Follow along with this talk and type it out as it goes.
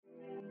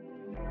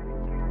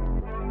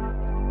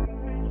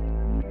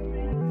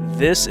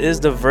This is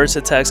the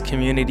Versatex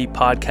Community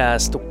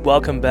Podcast.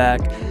 Welcome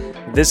back.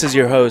 This is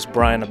your host,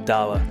 Brian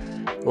Abdallah.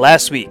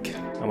 Last week,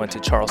 I went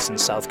to Charleston,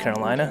 South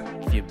Carolina.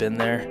 If you've been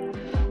there,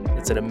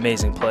 it's an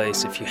amazing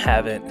place. If you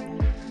haven't,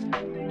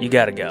 you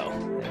gotta go.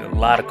 And a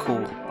lot of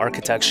cool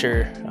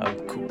architecture,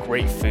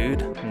 great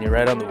food, and you're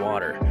right on the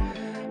water.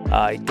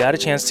 I got a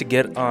chance to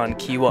get on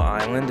Kiawah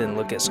Island and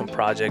look at some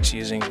projects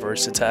using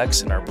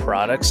Versatex and our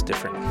products,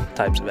 different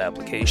types of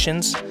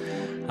applications.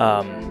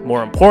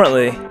 More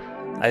importantly,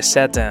 I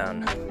sat down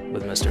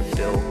with Mr.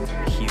 Bill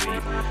Huey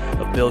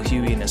of Bill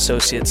Huey and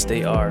Associates.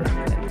 They are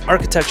an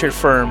architecture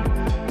firm.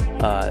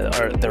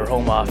 Their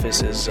home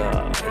office is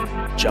in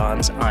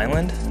Johns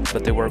Island,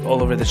 but they work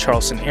all over the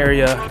Charleston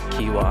area,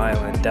 Kiawah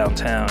Island,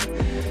 downtown.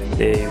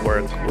 They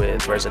work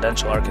with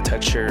residential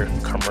architecture,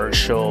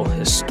 commercial,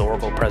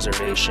 historical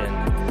preservation.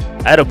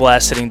 I had a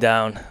blast sitting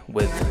down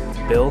with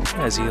Bill,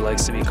 as he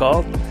likes to be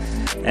called,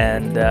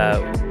 and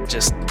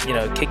just,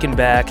 kicking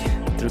back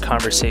through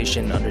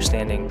conversation,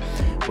 understanding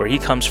where he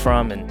comes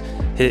from and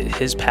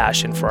his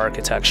passion for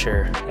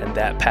architecture and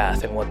that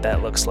path and what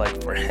that looks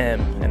like for him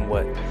and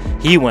what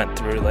he went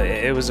through.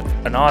 It was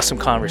an awesome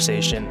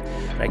conversation.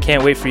 I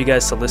can't wait for you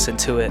guys to listen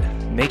to it.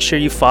 Make sure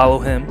you follow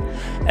him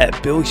at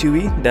Bill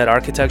Huey, that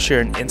architecture,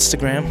 and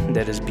Instagram.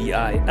 That is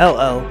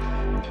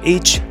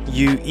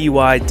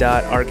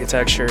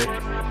BILLHUEY.architecture.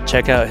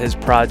 Check out his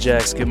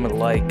projects, give him a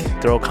like,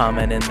 throw a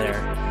comment in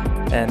there.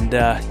 And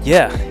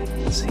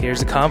here's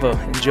the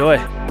convo. Enjoy.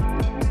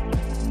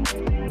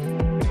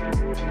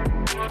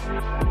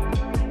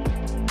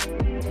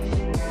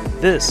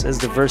 This is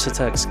the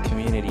Versatex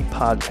Community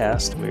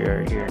Podcast. We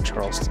are here in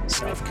Charleston,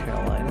 South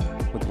Carolina,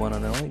 with one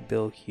and only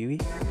Bill Huey.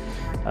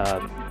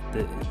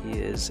 He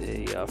is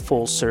a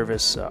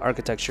full-service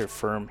architecture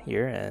firm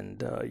here,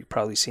 and you've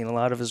probably seen a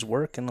lot of his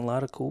work in a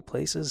lot of cool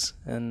places.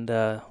 And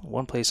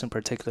one place in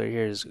particular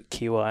here is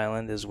Kiawah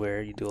Island, is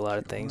where you do a lot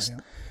of things. Yeah.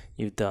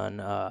 You've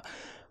done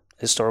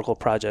historical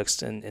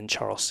projects in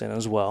Charleston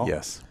as well.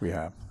 Yes, we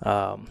have.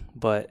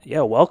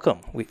 Welcome.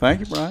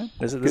 Thank you, Brian.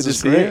 This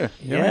is great.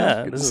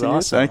 Yeah, this is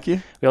awesome. Thank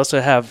you. We also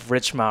have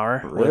Rich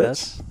Maurer with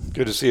us.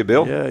 Good to see you,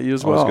 Bill. Yeah, you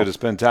as well. Always good to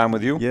spend time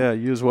with you. Yeah,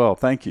 you as well.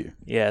 Thank you.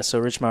 Yeah, so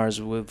Rich Maurer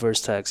is with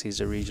Versatex. He's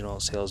a regional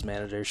sales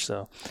manager.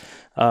 So,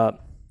 Bill,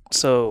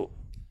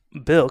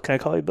 can I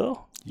call you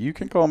Bill? You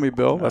can call me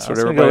Bill. That's what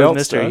everybody else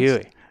Mr. does.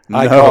 Huey.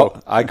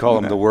 I call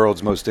him the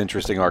world's most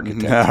interesting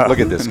architect. No,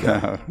 look at this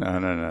guy.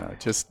 No.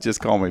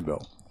 Just call me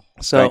Bill.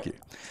 So, thank you.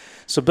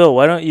 So, Bill,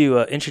 why don't you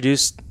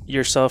introduce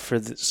yourself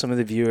for some of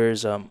the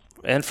viewers,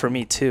 and for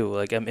me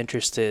too? I'm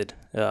interested,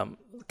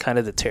 kind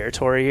of the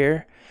territory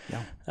here,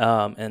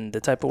 and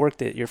the type of work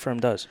that your firm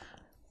does.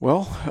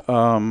 Well,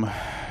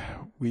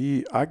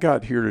 I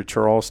got here to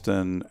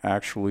Charleston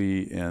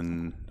actually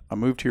I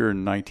moved here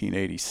in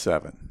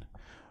 1987.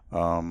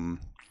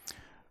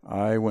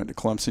 I went to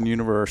Clemson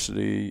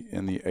University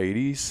in the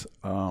 80s.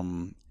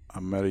 I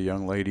met a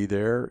young lady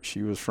there.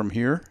 She was from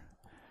here.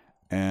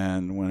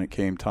 And when it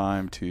came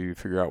time to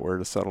figure out where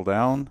to settle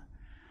down,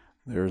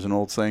 there's an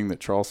old saying that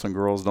Charleston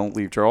girls don't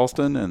leave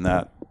Charleston, and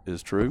that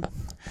is true.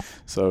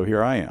 So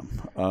here I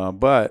am.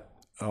 But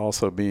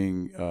also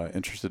being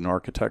interested in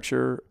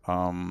architecture,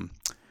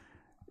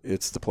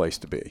 it's the place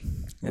to be,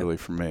 really,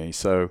 for me.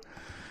 So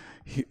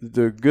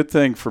the good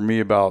thing for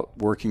me about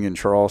working in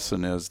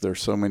Charleston is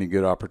there's so many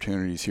good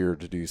opportunities here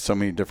to do so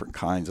many different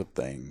kinds of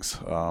things.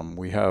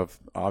 We have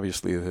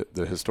obviously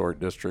the historic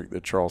district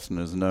that Charleston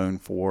is known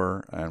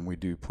for, and we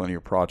do plenty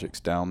of projects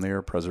down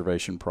there,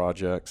 preservation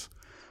projects.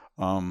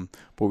 But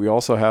we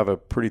also have a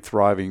pretty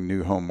thriving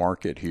new home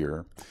market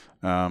here.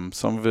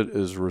 Some of it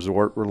is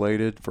resort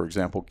related. For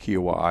example,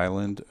 Kiawah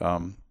Island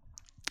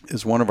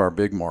is one of our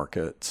big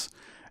markets.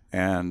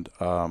 And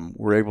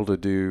we're able to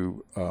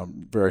do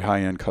very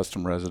high-end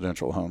custom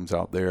residential homes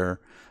out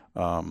there.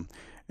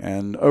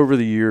 And over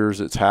the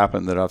years, it's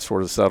happened that I've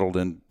sort of settled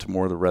into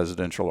more of the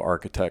residential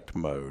architect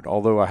mode.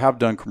 Although I have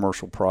done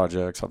commercial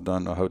projects. I've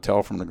done a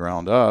hotel from the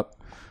ground up.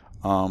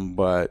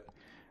 But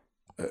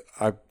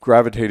I've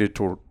gravitated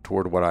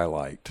toward what I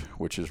liked,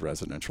 which is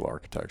residential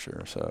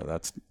architecture. So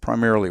that's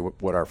primarily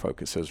what our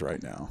focus is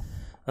right now.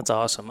 That's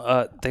awesome.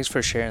 Thanks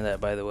for sharing that,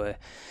 by the way.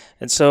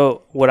 And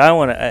so, what I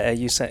want to, I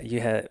sent you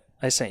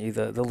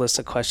the list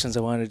of questions I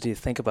wanted you to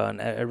think about, and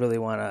I really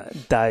want to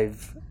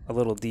dive a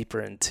little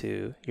deeper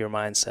into your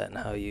mindset and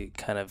how you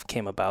kind of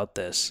came about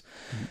this.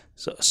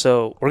 Mm-hmm.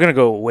 So we're gonna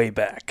go way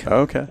back.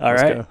 Okay. All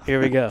right. Here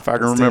we go. If I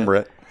can remember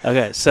it.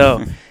 Okay.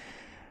 So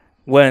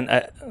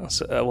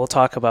we'll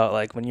talk about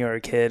like when you were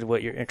a kid,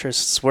 what your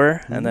interests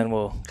were, mm-hmm. and then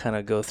we'll kind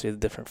of go through the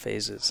different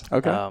phases.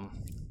 Okay.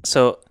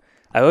 So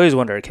I always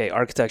wonder, okay,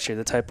 architecture,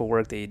 the type of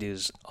work that you do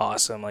is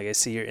awesome. Like I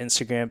see your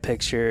Instagram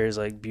pictures,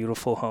 like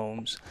beautiful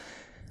homes.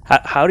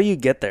 How do you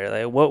get there?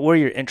 Like, what were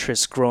your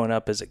interests growing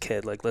up as a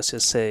kid? Like, let's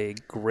just say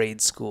grade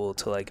school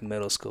to like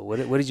middle school.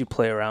 What did you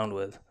play around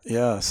with?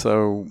 Yeah,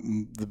 so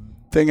the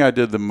thing I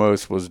did the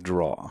most was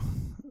draw.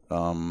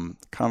 Kind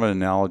of an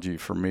analogy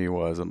for me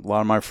was a lot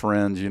of my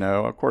friends,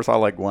 of course I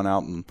like going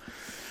out and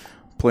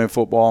playing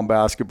football and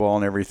basketball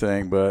and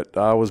everything, but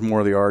I was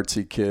more the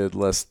artsy kid,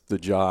 less the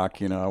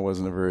jock. I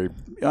wasn't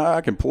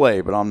I can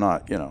play, but I'm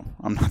not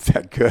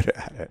that good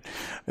at it,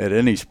 at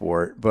any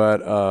sport.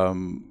 But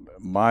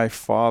my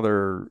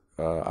father,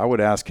 I would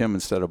ask him,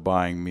 instead of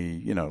buying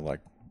me,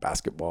 like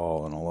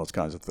basketball and all those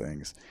kinds of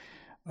things,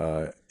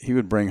 he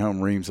would bring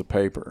home reams of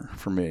paper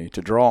for me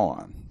to draw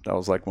on. That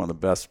was like one of the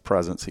best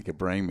presents he could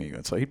bring me.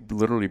 And so he'd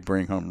literally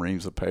bring home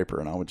reams of paper,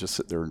 and I would just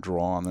sit there and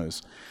draw on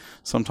those.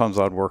 Sometimes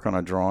I'd work on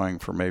a drawing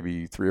for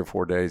maybe 3 or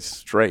 4 days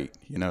straight.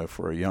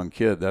 For a young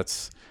kid,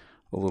 that's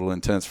a little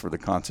intense for the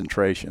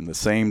concentration. The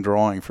same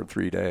drawing for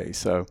 3 days.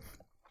 So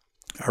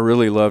I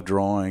really loved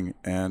drawing,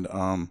 and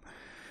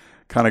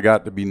kind of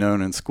got to be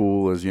known in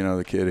school as,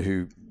 the kid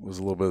who was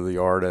a little bit of the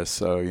artist.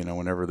 So,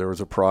 whenever there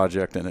was a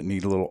project and it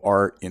needed a little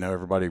art,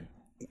 everybody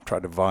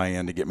tried to vie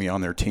in to get me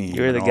on their team.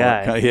 You're the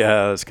guy.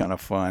 Yeah, it was kind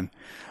of fun.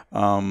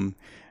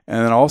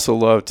 And then I also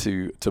love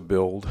to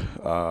build.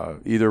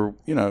 Either,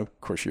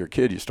 of course, you're a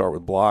kid, you start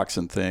with blocks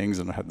and things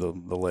and have the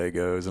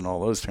Legos and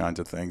all those kinds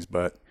of things.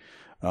 But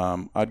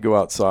I'd go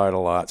outside a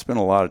lot, spend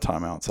a lot of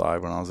time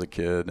outside when I was a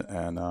kid.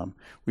 And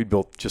we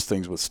built just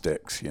things with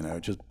sticks,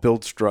 just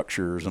build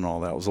structures and all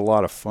that. It was a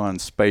lot of fun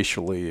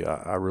spatially.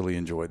 I really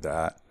enjoyed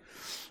that.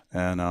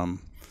 And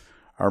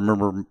I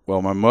remember,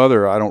 my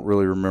mother, I don't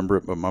really remember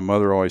it, but my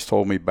mother always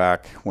told me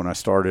back when I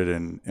started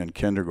in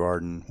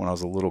kindergarten, when I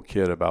was a little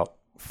kid, about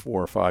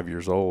 4 or 5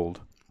 years old,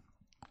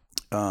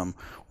 one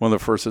of the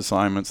first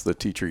assignments the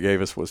teacher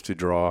gave us was to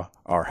draw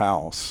our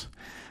house.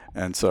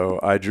 And so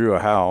I drew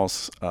a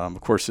house. Of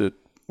course, it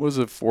was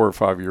a 4 or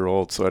 5 year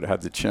old, so it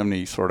had the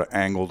chimney sort of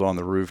angled on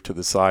the roof to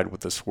the side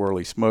with the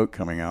swirly smoke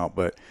coming out.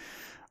 But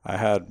I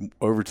had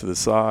over to the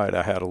side,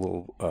 I had a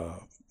little,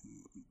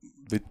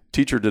 the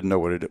teacher didn't know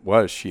what it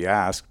was. She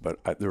asked, but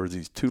there were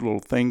these 2 little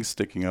things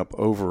sticking up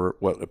over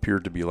what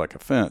appeared to be like a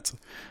fence.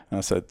 And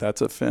I said,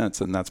 that's a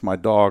fence, and that's my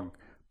dog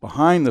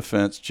behind the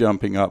fence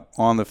jumping up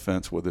on the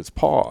fence with its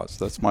paws.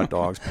 That's my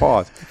dog's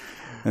paws.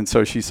 And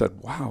so she said,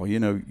 wow,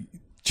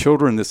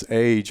 children this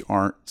age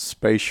aren't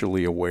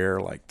spatially aware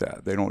like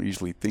that. They don't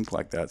usually think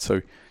like that.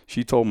 So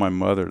she told my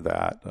mother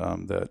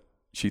that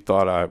she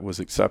thought I was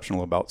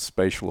exceptional about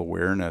spatial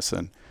awareness.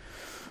 And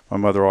my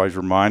mother always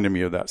reminded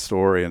me of that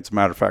story. And as a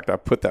matter of fact, I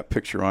put that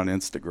picture on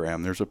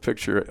Instagram. There's a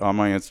picture on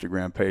my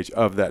Instagram page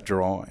of that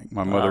drawing.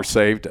 My mother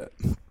saved it.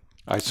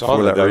 I saw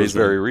that was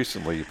very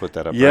recently. You put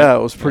that up. Yeah, right?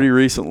 It was pretty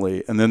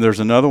recently. And then there's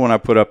another one I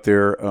put up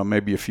there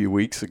maybe a few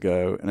weeks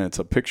ago, and it's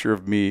a picture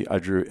of me I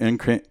drew in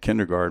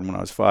kindergarten when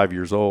I was 5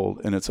 years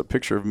old, and it's a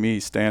picture of me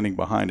standing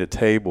behind a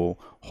table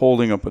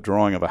holding up a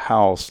drawing of a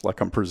house like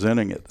I'm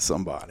presenting it to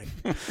somebody.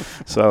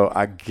 So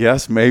I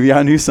guess maybe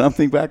I knew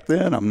something back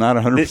then. I'm not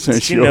 100% sure.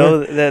 Did you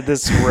know that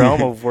this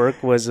realm of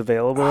work was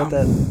available at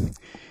that?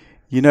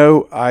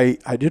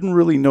 I didn't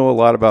really know a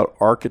lot about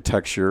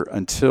architecture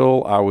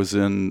until I was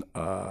in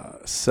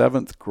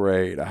 7th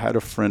grade. I had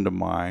a friend of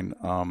mine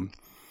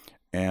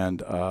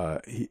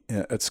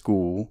at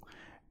school,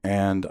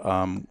 and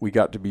we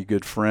got to be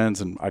good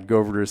friends, and I'd go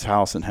over to his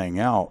house and hang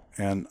out.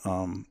 And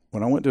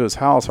when I went to his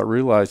house, I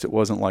realized it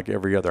wasn't like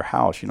every other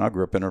house. I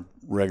grew up in a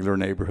regular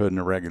neighborhood in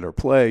a regular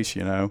place,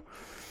 and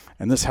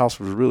this house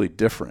was really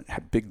different. It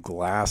had big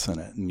glass in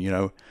it,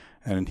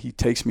 and he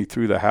takes me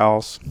through the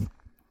house.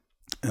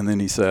 And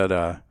then he said,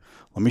 let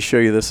me show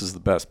you, this is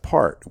the best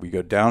part. We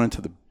go down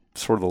into the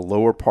sort of the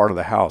lower part of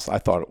the house. I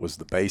thought it was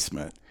the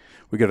basement.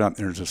 We go down,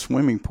 there's a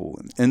swimming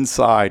pool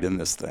inside in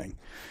this thing.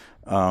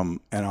 And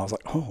I was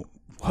like, oh,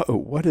 whoa,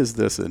 what is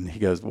this? And he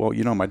goes, well,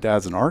 my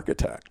dad's an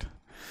architect.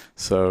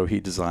 So he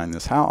designed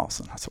this house.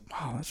 And I said,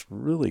 wow, that's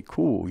really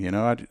cool.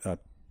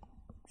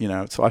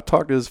 So I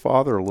talked to his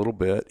father a little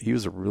bit. He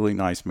was a really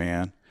nice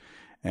man.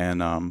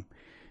 And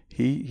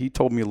he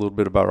told me a little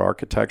bit about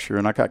architecture,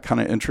 and I got kind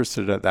of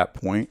interested at that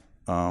point.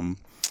 And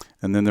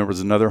then there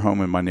was another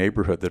home in my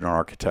neighborhood that an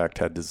architect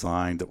had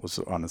designed that was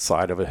on the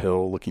side of a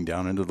hill looking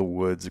down into the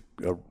woods,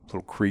 a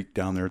little creek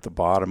down there at the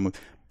bottom with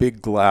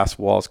big glass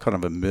walls, kind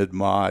of a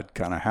mid-mod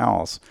kind of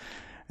house.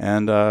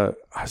 And I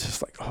was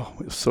just like, oh,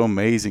 it was so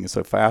amazing and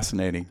so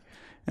fascinating.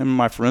 And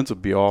my friends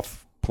would be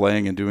off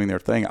playing and doing their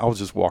thing. I was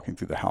just walking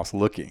through the house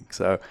looking.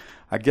 So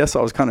I guess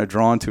I was kind of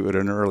drawn to it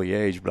at an early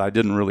age, but I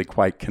didn't really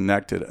quite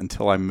connect it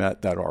until I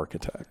met that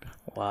architect.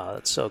 Wow,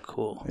 that's so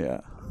cool.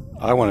 Yeah.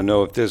 I want to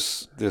know if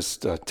this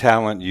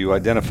talent you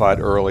identified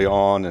early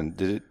on, and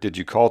did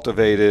you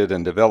cultivate it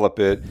and develop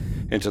it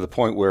into the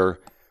point where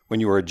when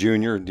you were a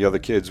junior, the other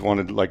kids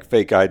wanted like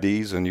fake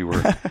IDs and you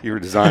were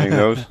designing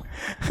those?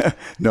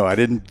 No, I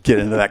didn't get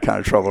into that kind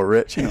of trouble,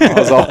 Rich. I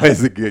was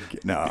always a good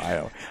kid.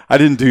 No, I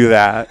didn't do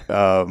that.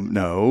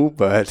 No,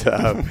 but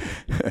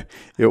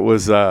it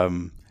was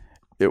a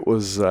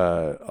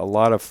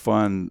lot of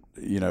fun,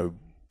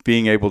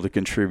 being able to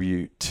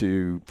contribute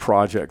to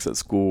projects at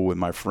school with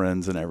my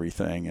friends and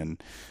everything.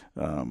 And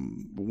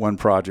one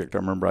project I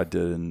remember I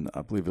did in,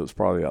 I believe it was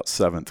probably about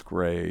 7th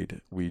grade,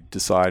 we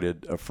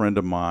decided, a friend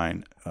of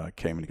mine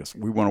came and he goes,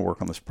 we want to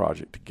work on this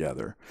project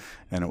together.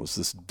 And it was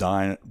this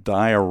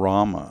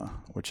diorama,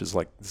 which is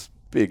like this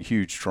big,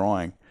 huge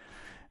drawing.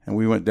 And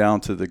we went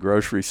down to the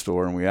grocery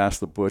store and we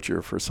asked the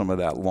butcher for some of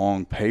that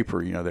long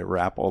paper, they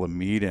wrap all the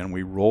meat in.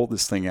 We rolled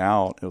this thing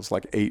out. It was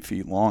like 8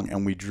 feet long.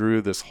 And we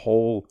drew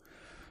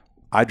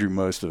I drew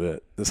most of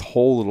it, this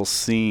whole little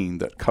scene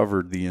that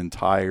covered the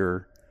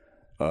entire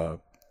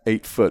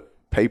 8-foot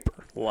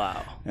paper.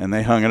 Wow. And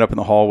they hung it up in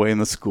the hallway in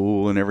the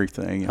school and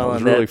everything. How it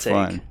was long really did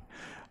that take?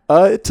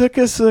 fun. It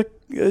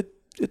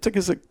took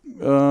us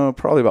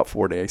probably about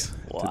 4 days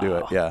to do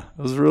it. Wow. Yeah.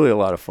 It was really a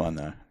lot of fun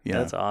though. Yeah.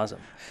 That's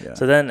awesome. Yeah.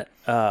 So then,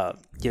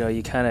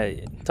 you kind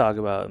of talk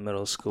about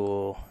middle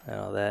school and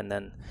all that, and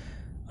then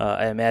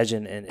I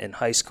imagine in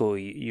high school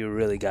you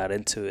really got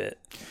into it.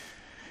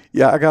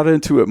 Yeah, I got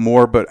into it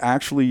more, but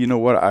actually, you know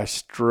what? I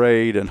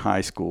strayed in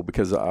high school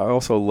because I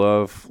also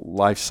love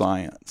life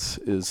science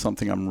is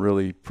something I'm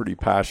really pretty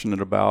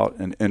passionate about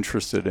and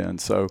interested in.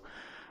 So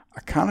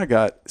I kind of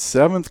got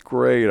 7th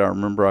grade. I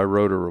remember I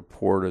wrote a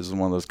report as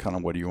one of those kind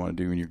of what do you want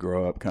to do when you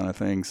grow up kind of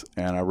things.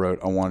 And I wrote,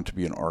 I wanted to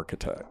be an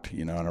architect,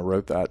 and I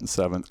wrote that in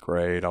 7th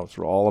grade. I was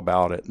all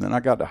about it. And then I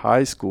got to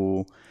high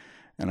school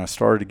and I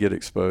started to get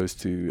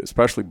exposed to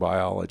especially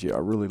biology. I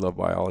really love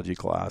biology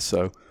class.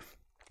 So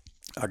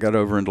I got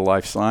over into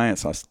life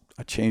science.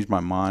 I changed my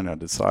mind. I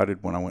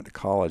decided when I went to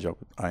college,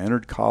 I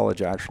entered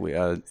college actually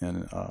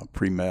in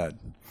pre-med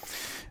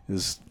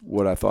is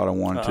what I thought I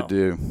wanted to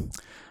do.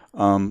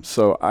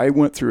 So I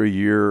went through a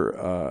year,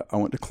 I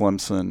went to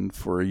Clemson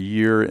for a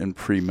year in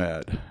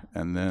pre-med,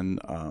 and then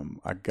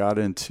I got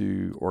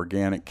into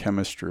organic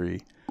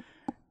chemistry,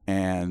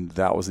 and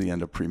that was the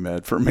end of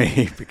pre-med for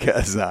me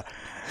because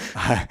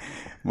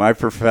my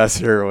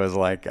professor was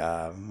like,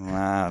 I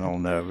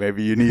don't know,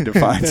 maybe you need to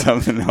find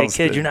something else.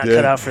 Hey kid, you're not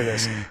cut out for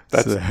this.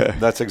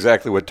 That's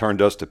exactly what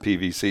turned us to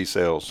PVC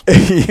sales.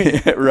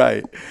 Yeah,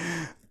 right.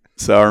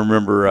 So I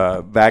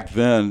remember back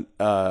then,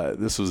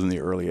 this was in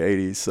the early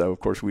 80s, so of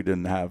course we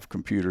didn't have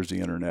computers, the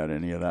internet,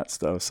 any of that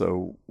stuff.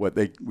 So what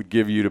they would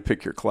give you to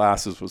pick your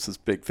classes was this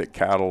big, thick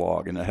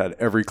catalog, and it had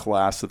every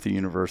class that the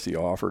university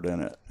offered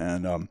in it.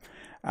 And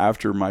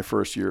after my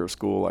first year of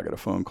school, I got a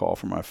phone call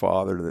from my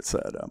father that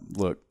said,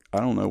 look, I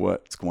don't know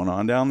what's going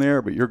on down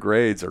there, but your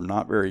grades are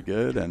not very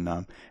good,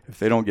 and if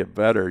they don't get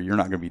better, you're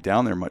not going to be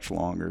down there much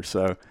longer.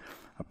 So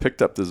I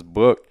picked up this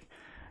book.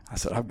 I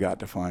said, I've got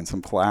to find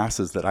some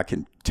classes that I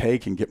can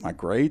take and get my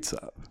grades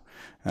up.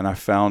 And I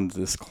found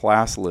this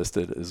class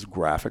listed as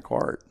graphic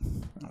art.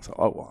 And I said,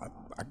 oh, well,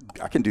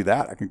 I can do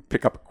that. I can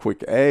pick up a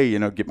quick A,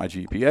 get my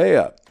GPA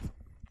up.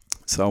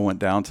 So I went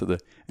down to and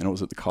it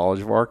was at the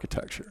College of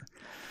Architecture.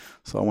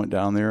 So I went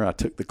down there, I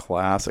took the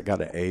class, I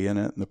got an A in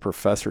it, and the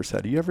professor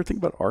said, do you ever think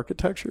about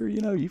architecture?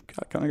 You've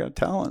kind of got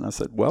talent. And I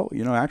said, well,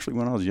 actually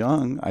when I was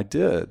young, I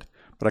did,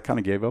 but I kind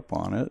of gave up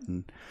on it.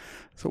 And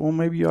so, well,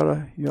 maybe you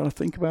ought to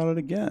think about it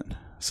again.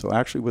 So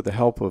actually with the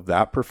help of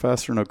that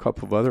professor and a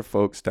couple of other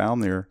folks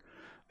down there,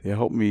 they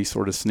helped me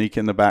sort of sneak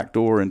in the back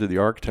door into the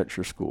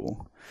architecture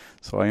school.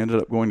 So I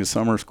ended up going to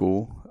summer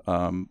school.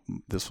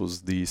 This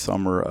was the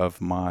summer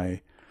of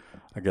my,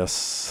 I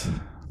guess,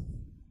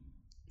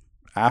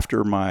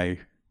 after my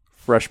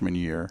freshman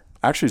year.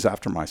 Actually, it was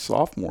after my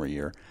sophomore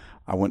year.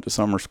 I went to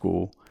summer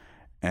school,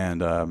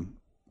 and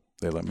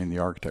they let me in the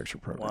architecture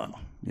program. Wow.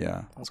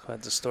 Yeah. That's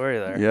quite the story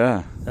there.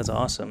 Yeah. That's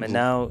awesome. And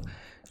now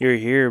you're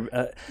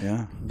here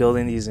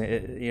building these,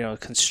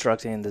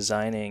 constructing and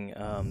designing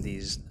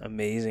these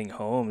amazing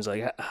homes.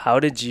 Like, how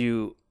did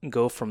you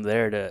go from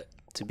there to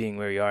being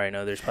where you are? I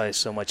know there's probably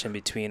so much in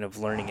between of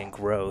learning and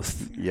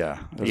growth. Yeah.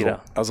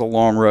 That was a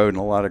long road and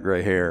a lot of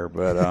gray hair.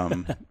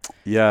 But,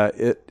 yeah,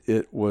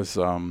 it was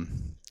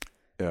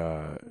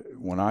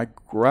when I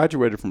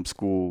graduated from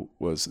school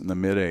was in the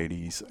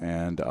mid-'80s,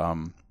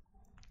 and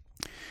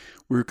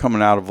we were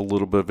coming out of a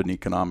little bit of an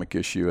economic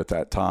issue at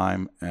that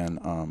time,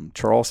 and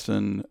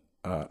Charleston.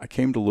 I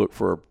came to look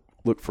for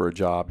a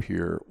job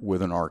here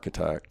with an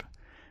architect,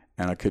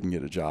 and I couldn't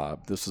get a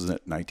job. This was in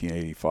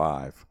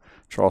 1985.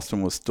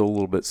 Charleston was still a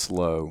little bit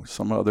slow.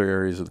 Some other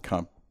areas of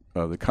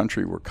the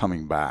country were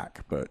coming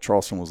back, but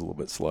Charleston was a little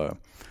bit slow.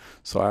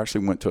 So I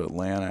actually went to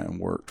Atlanta and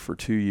worked for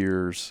 2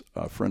 years.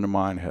 A friend of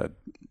mine had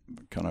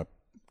kind of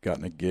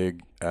gotten a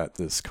gig at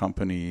this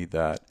company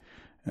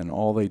and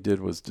all they did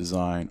was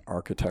design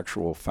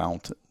architectural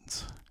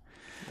fountains.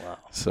 Wow.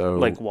 So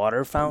like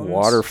water fountains?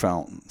 Water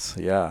fountains,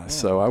 yeah.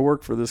 So I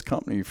worked for this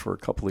company for a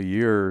couple of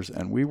years,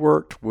 and we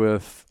worked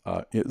with,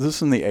 this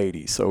is in the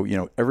 80s, so,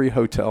 every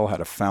hotel had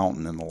a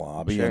fountain in the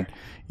lobby, Sure.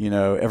 and,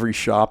 every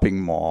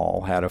shopping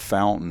mall had a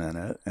fountain in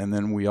it. And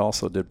then we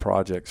also did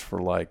projects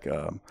for, like,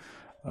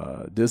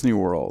 Disney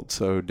World.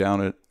 So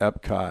down at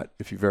Epcot,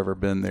 if you've ever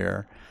been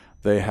there,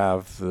 they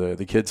have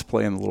the kids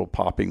playing the little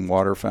popping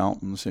water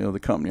fountains. The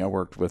company I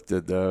worked with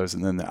did those.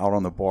 And then out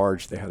on the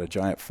barge, they had a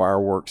giant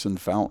fireworks and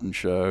fountain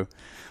show.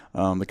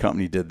 The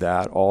company did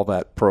that. All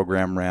that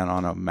program ran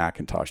on a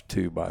Macintosh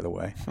 2, by the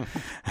way.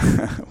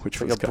 Which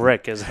It's was like a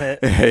brick, isn't it?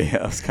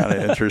 Yeah, it's kind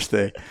of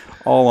interesting.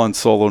 All on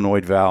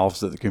solenoid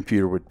valves that the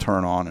computer would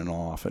turn on and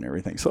off and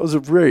everything. So it was a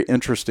very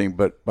interesting,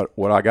 but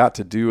what I got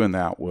to do in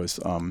that was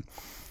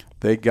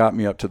they got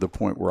me up to the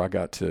point where I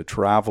got to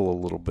travel a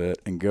little bit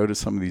and go to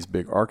some of these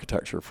big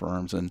architecture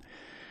firms. And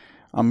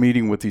I'm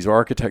meeting with these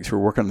architects who are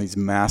working on these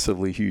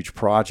massively huge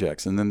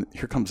projects. And then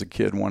here comes a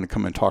kid wanting to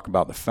come and talk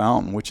about the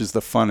fountain, which is the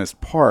funnest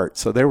part.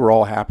 So they were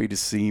all happy to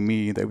see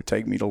me. They would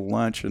take me to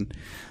lunch, and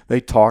they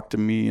talked to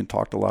me and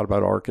talked a lot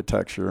about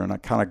architecture. And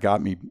it kind of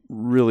got me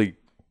really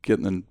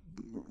getting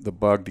the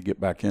bug to get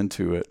back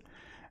into it.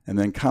 And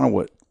then kind of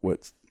what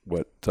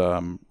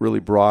really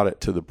brought it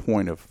to the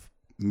point of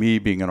me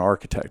being an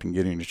architect and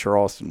getting to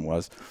Charleston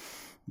was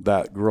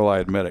that girl I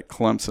had met at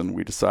Clemson.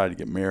 We decided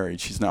to get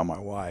married. She's now my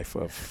wife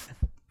of,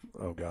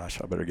 oh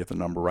gosh, I better get the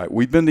number right.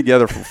 We've been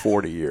together for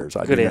 40 years.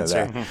 I Good didn't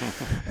answer.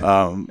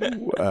 know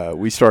that.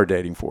 We started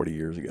dating 40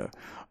 years ago.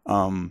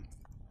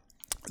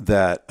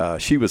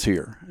 She was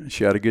here.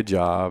 She had a good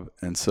job.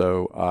 And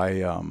so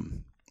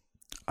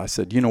I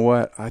said, you know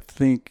what? I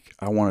think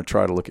I want to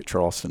try to look at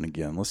Charleston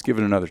again. Let's give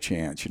it another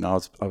chance. You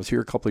know, I was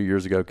here a couple of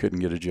years ago, couldn't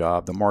get a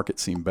job. The market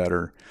seemed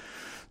better.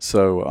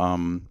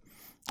 So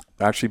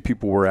actually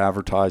people were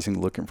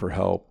advertising, looking for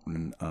help.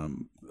 And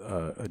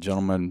a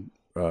gentleman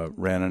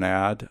ran an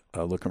ad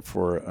looking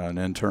for an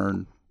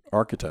intern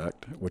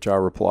architect, which I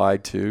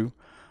replied to.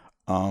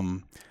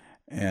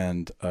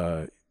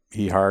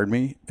 He hired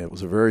me. It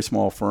was a very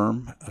small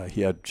firm.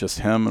 He had just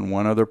him and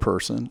one other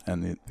person,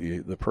 and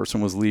the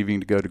person was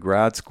leaving to go to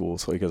grad school.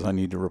 So he goes, I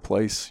need to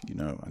replace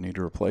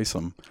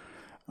him.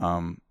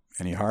 And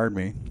he hired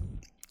me.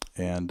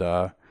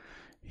 And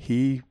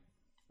he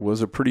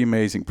was a pretty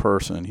amazing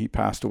person. He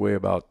passed away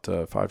about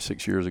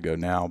 5-6 years ago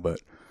now, but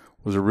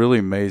was a really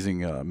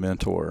amazing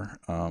mentor.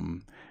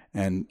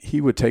 And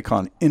he would take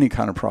on any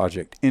kind of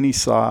project, any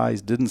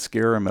size, didn't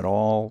scare him at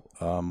all.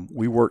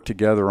 We worked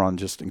together on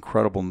just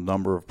incredible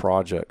number of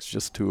projects,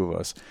 just two of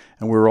us,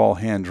 and we were all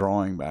hand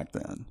drawing back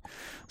then.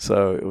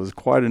 So it was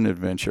quite an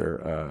adventure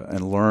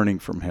and learning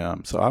from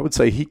him. So I would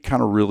say he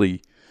kind of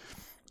really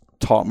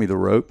taught me the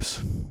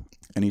ropes,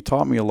 and he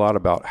taught me a lot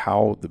about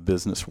how the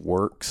business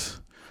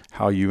works,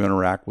 how you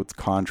interact with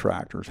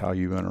contractors, how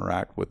you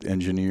interact with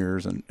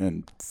engineers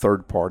and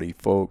third-party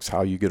folks,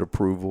 how you get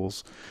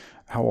approvals,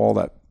 how all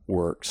that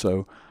work.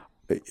 So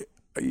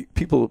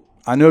people,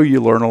 I know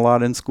you learn a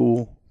lot in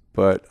school,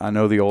 but I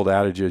know the old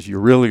adage is you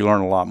really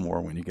learn a lot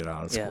more when you get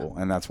out of school.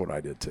 And that's what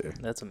I did too.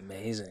 That's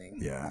amazing.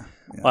 Yeah.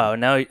 Wow.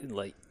 Now,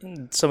 like,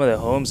 some of the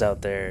homes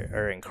out there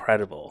are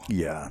incredible.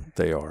 Yeah,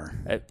 they are.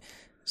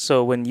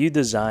 So when you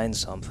design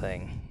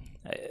something,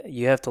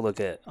 you have to look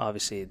at,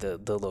 obviously, the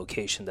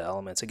location, the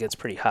elements. It gets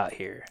pretty hot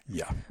here.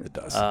 Yeah, it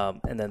does.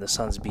 And then the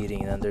sun's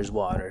beating, and then there's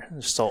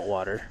salt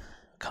water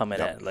coming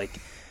at. Like,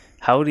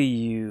 how do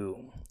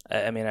you...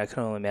 I mean, I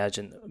can only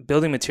imagine.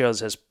 Building materials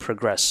has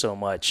progressed so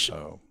much.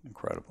 Oh,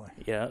 incredibly.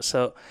 Yeah.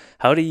 So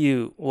how do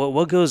you,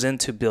 what goes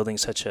into building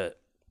such a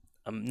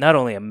not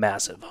only a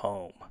massive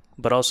home,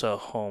 but also a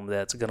home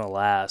that's going to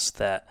last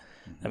that,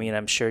 I mean,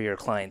 I'm sure your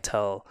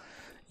clientele,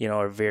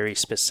 are very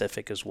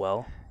specific as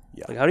well.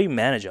 Yeah. Like, how do you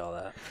manage all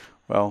that?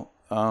 Well,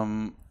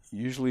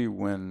 usually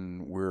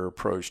when we're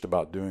approached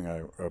about doing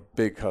a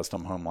big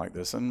custom home like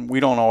this, and we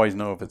don't always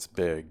know if it's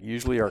big,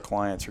 usually our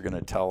clients are going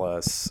to tell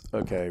us,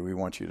 okay, we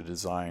want you to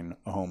design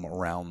a home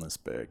around this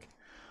big.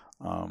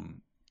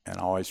 And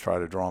I always try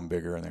to draw them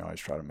bigger, and they always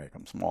try to make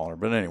them smaller.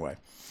 But anyway,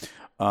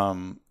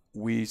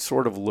 we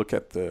sort of look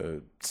at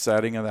the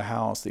setting of the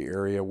house, the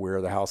area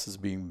where the house is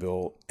being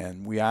built,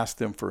 and we ask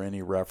them for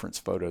any reference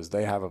photos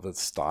they have of the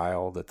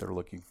style that they're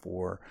looking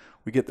for.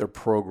 We get their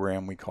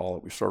program, we call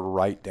it. We sort of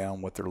write down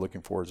what they're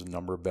looking for as a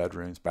number of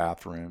bedrooms,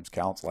 bathrooms,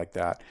 counts like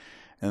that.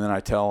 And then I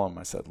tell them,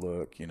 I said,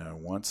 look,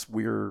 once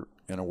we're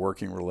in a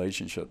working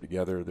relationship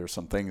together, there's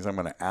some things I'm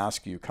going to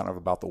ask you kind of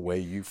about the way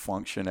you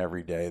function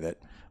every day that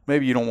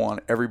maybe you don't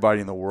want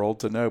everybody in the world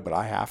to know, but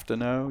I have to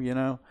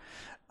know,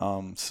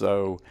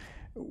 So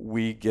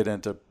we get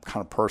into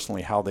kind of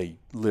personally how they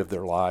live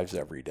their lives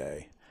every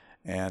day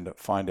and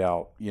find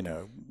out,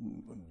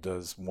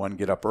 does one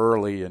get up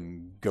early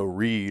and go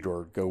read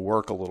or go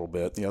work a little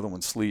bit? The other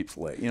one sleeps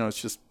late.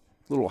 It's just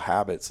little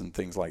habits and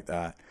things like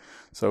that.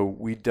 So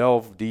we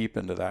delve deep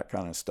into that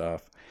kind of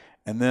stuff.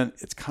 And then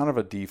it's kind of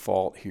a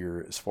default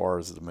here as far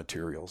as the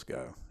materials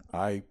go.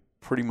 I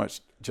pretty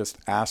much just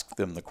ask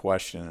them the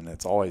question, and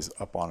it's always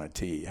up on a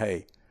tee.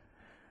 Hey,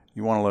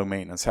 you want a low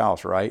maintenance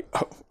house, right?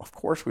 Oh, of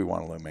course we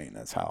want a low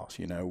maintenance house.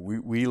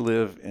 We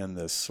live in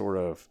this sort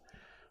of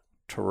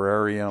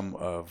terrarium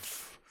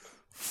of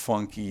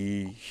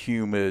funky,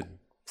 humid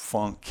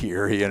funk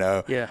here,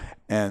 Yeah.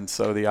 And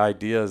so the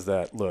idea is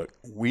that, look,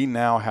 we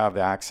now have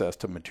access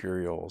to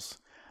materials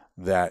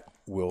that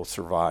will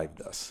survive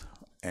this.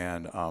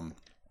 And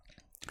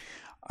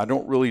I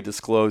don't really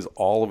disclose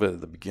all of it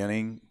at the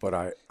beginning, but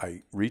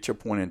I reach a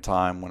point in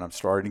time when I'm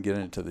starting to get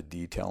into the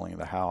detailing of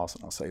the house,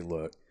 and I'll say,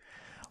 look,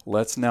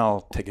 let's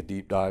now take a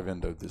deep dive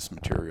into this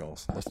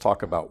materials. Let's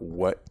talk about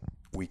what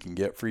we can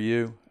get for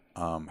you,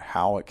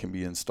 how it can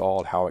be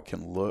installed, how it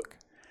can look.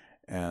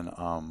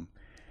 And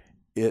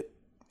it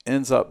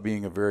ends up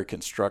being a very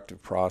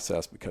constructive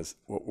process because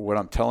what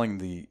I'm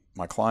telling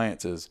my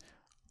clients is,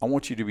 I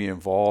want you to be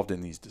involved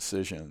in these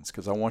decisions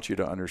because I want you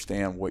to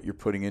understand what you're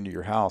putting into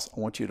your house. I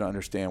want you to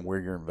understand where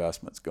your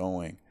investment's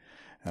going.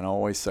 And I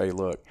always say,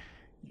 look,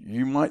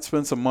 you might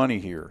spend some money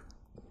here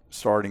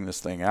starting this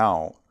thing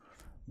out,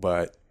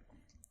 but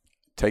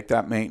take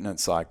that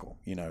maintenance cycle.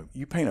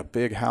 You paint a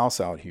big house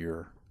out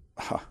here,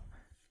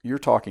 you're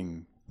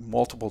talking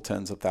multiple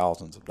tens of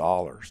thousands of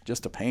dollars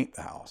just to paint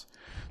the house.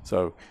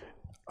 So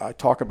I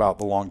talk about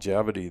the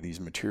longevity of these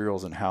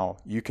materials and how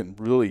you can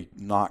really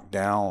knock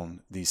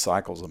down these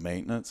cycles of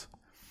maintenance.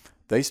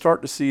 They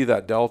start to see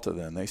that delta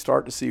then. They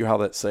start to see how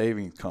that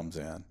savings comes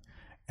in.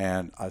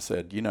 And I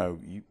said,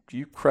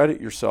 you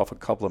credit yourself a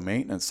couple of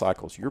maintenance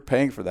cycles. You're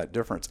paying for that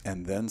difference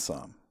and then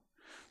some.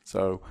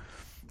 So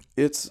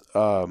it's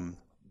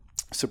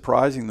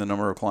surprising the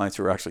number of clients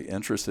who are actually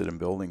interested in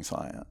building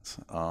science.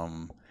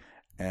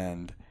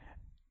 And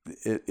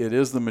it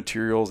is the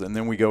materials, and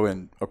then we go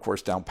in, of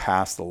course, down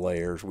past the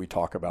layers. We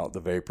talk about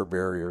the vapor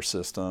barrier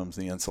systems,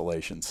 the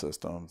insulation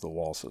systems, the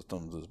wall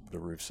systems, the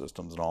roof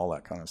systems, and all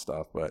that kind of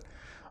stuff. But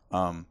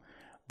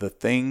the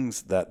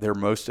things that they're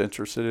most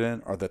interested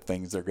in are the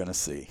things they're going to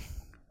see,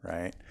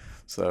 right?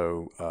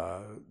 So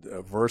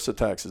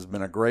Versatex has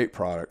been a great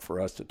product for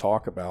us to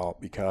talk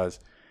about because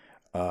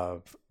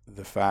of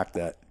the fact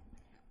that,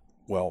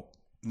 well,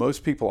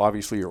 most people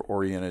obviously are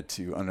oriented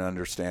to an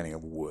understanding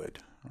of wood,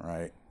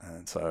 right?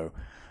 And so,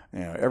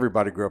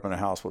 everybody grew up in a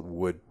house with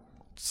wood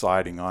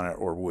siding on it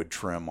or wood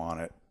trim on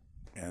it,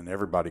 and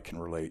everybody can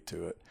relate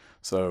to it.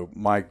 So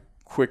my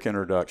quick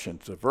introduction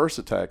to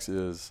Versatex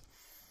is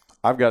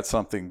I've got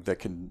something that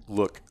can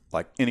look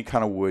like any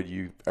kind of wood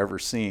you've ever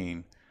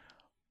seen,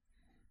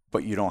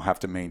 but you don't have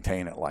to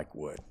maintain it like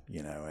wood.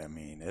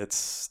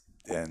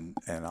 And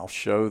I'll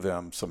show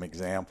them some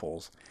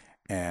examples,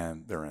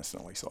 and they're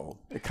instantly sold.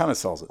 It kind of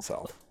sells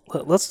itself.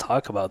 Let's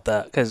talk about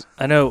that, because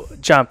I know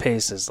John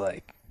Pace is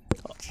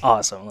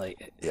awesome,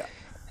 yeah,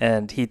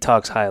 and he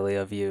talks highly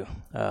of you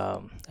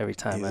every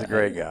time. He's a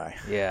great guy.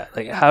 Yeah,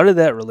 how did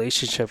that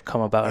relationship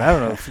come about? And I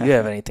don't know if you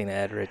have anything to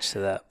add, Rich, to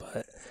that,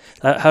 but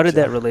how did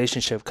that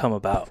relationship come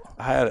about?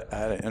 I had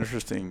an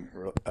interesting.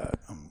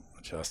 I'm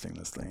adjusting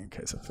this thing in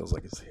case it feels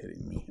like it's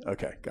hitting me.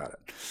 Okay, got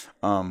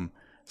it.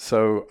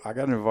 So I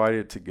got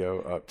invited to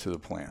go up to the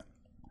plant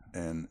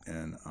in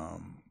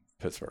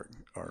Pittsburgh,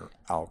 or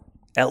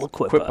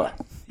Aliquippa.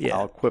 Yeah.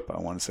 Aliquippa,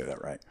 I want to say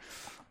that right.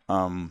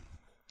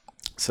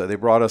 So they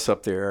brought us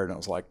up there, and it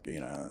was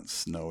a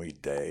snowy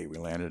day. We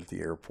landed at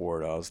the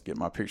airport. I was getting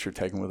my picture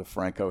taken with a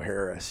Franco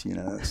Harris,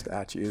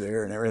 statue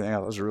there and everything.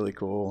 That was really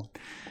cool.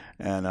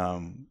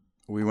 And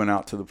we went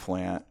out to the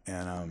plant,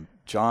 and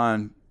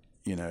John,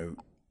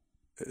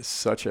 is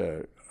such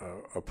a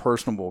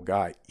personable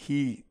guy.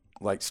 He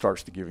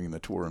starts to giving the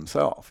tour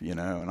himself, and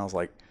I was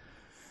like,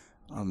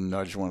 I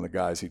nudged one of the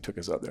guys who took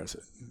us up there. I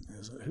said,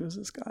 who's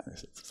this guy? I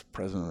said, it's the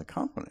president of the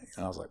company.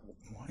 And I was like,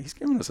 well, he's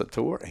giving us a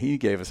tour. He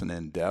gave us an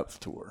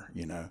in-depth tour,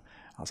 I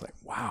was like,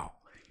 wow,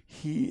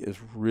 he is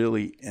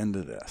really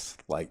into this.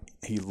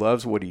 He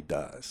loves what he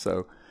does.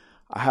 So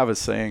I have a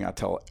saying I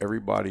tell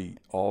everybody,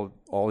 all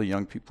the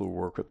young people who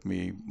work with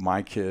me,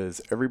 my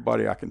kids,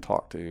 everybody I can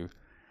talk to,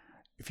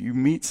 if you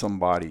meet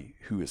somebody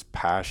who is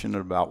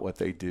passionate about what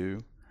they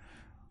do,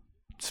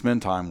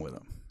 spend time with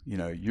them.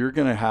 You're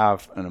going to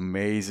have an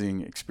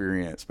amazing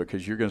experience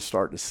because you're going to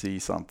start to see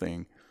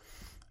something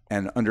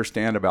and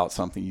understand about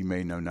something you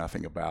may know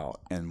nothing about.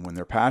 And when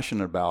they're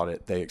passionate about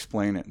it, they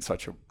explain it in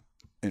such an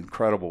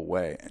incredible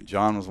way. And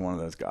John was one of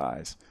those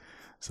guys.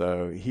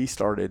 So he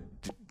started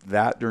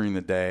that during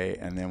the day,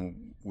 and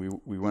then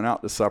we went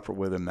out to supper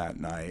with him that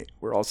night.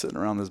 We're all sitting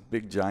around this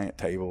big giant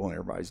table, and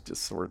everybody's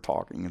just sort of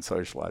talking and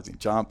socializing.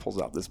 John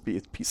pulls out this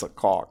piece of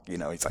caulk. He's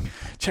like,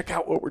 check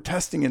out what we're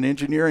testing in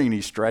engineering. And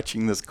he's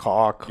stretching this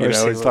caulk.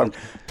 He's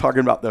talking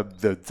about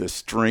the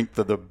strength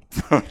of the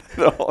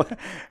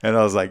and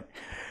I was like,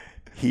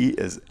 he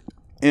is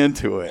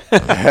into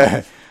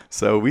it.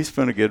 So we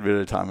spent a good bit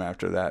of time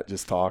after that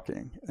just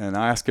talking. And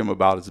I asked him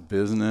about his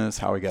business,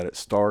 how he got it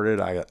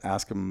started. I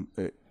asked him,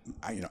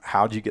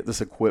 how'd you get this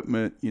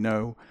equipment?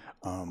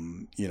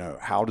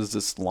 How does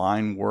this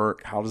line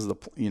work? How does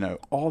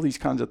all these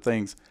kinds of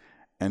things.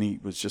 And he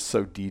was just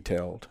so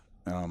detailed.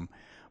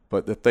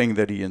 But the thing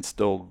that he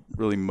instilled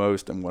really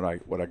most, and what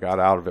I got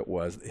out of it,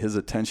 was his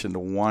attention to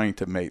wanting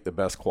to make the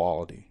best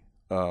quality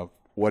of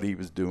what he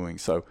was doing.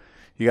 So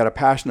you got a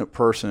passionate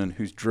person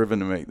who's driven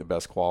to make the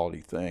best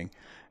quality thing.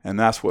 And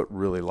that's what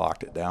really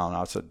locked it down.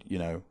 I said,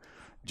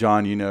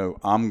 John,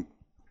 I'm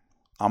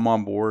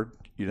on board.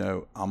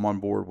 I'm on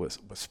board with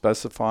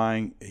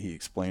specifying. He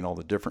explained all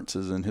the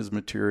differences in his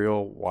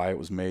material, why it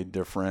was made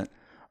different.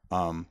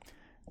 And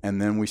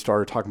then we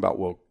started talking about,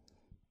 well,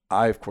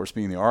 I, of course,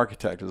 being the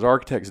architect, as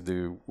architects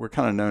do, we're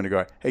kind of known to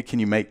go, hey, can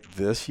you make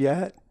this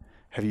yet?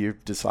 Have you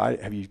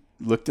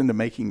looked into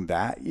making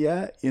that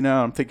yet?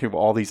 I'm thinking of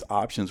all these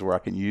options where I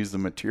can use the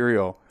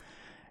material.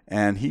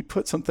 And he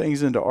put some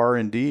things into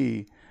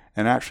R&D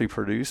and actually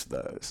produced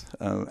those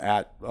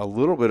at a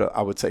little bit of,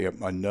 I would say,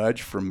 a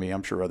nudge from me.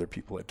 I'm sure other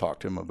people had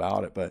talked to him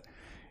about it, but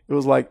it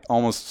was like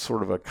almost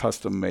sort of a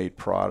custom-made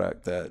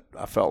product that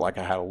I felt like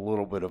I had a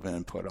little bit of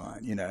input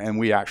on, and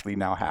we actually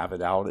now have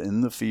it out in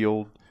the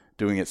field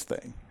doing its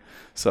thing.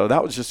 So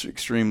that was just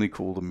extremely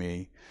cool to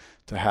me.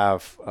 to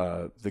have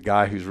the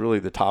guy who's really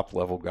the top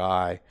level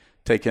guy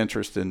take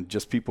interest in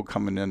just people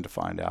coming in to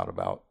find out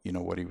about,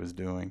 what he was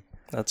doing.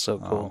 That's so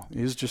cool.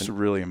 He's just a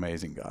really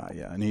amazing guy.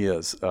 Yeah. And he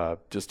is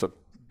just a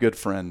good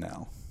friend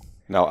now.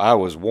 Now, I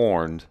was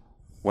warned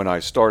when I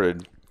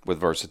started with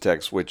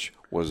Versatex, which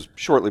was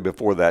shortly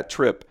before that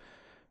trip.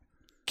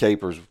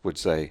 Capers would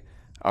say,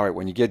 all right,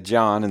 when you get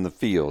John in the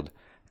field,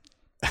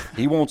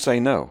 he won't say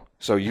no.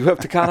 So you have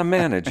to kind of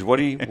manage what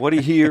he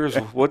hears,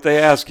 what they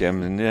ask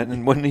him,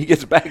 and when he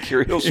gets back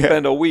here, he'll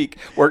spend a week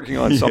working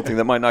on something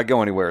that might not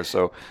go anywhere.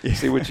 So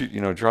see what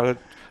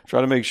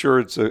try to make sure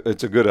it's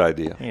a good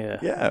idea. Yeah.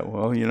 Yeah.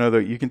 Well,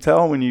 you can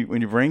tell when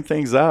you bring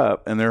things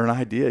up and they're an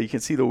idea, you can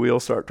see the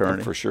wheels start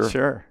turning. For sure.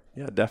 Sure.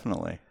 Yeah,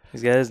 definitely.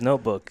 He's got his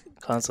notebook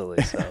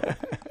constantly. So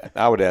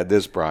I would add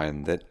this,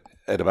 Brian, that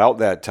at about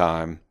that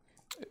time,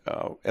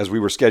 as we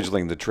were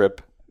scheduling the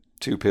trip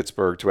to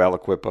Pittsburgh, to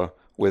Aliquippa,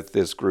 with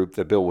this group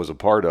that Bill was a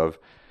part of,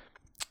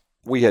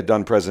 we had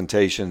done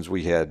presentations.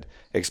 We had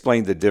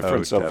explained the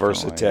difference of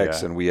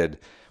Versatex, and we had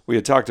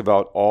talked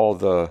about all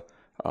the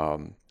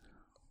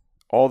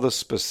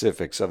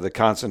specifics of the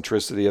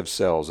concentricity of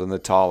cells and the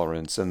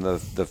tolerance and the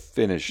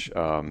finish,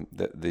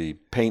 the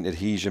paint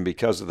adhesion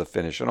because of the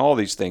finish and all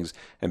these things.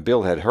 And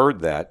Bill had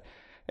heard that.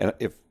 And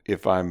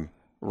if I'm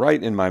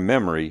right in my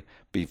memory,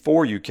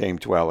 before you came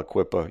to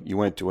Aliquippa, you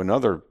went to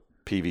another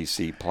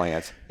PVC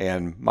plant,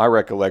 and my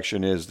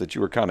recollection is that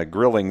you were kind of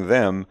grilling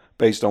them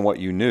based on what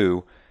you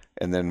knew,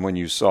 and then when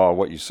you saw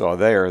what you saw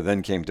there,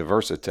 then came to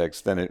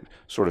Versatex, then it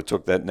sort of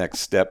took that next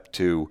step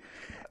to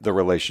the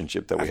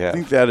relationship that we have. I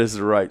think that is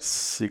the right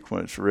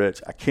sequence,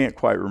 Rich. I can't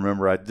quite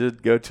remember. I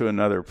did go to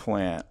another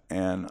plant,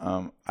 and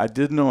I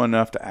did know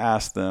enough to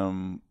ask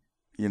them,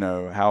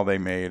 how they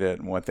made it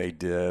and what they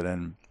did,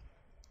 and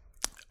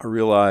I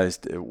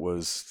realized it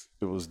was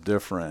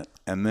different.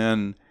 And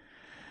then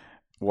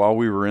while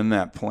we were in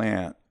that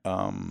plant,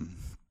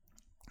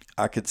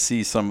 I could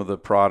see some of the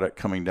product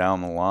coming down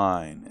the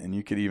line, and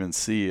you could even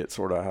see it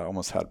sort of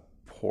almost had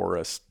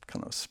porous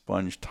kind of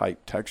sponge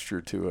type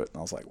texture to it. And I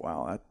was like,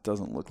 wow, that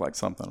doesn't look like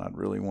something I'd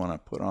really want to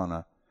put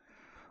on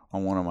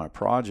one of my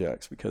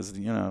projects, because,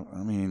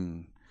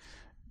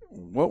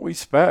 what we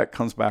spec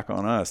comes back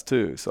on us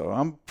too. So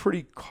I'm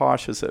pretty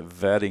cautious at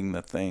vetting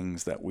the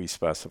things that we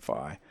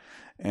specify.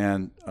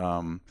 And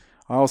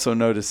I also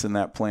noticed in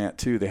that plant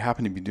too, they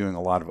happen to be doing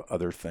a lot of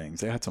other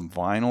things. They had some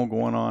vinyl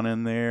going on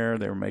in there.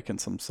 They were making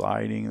some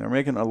siding. They're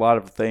making a lot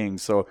of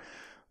things. So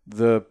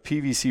the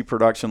PVC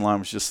production line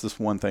was just this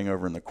one thing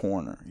over in the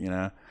corner,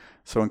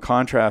 So in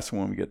contrast,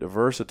 when we get to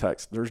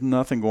Versatex, there's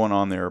nothing going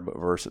on there but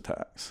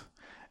Versatex.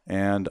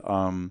 And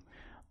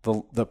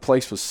the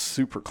place was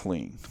super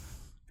clean.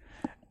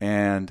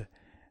 And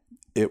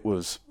it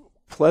was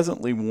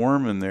pleasantly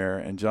warm in there,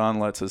 and John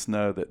lets us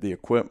know that the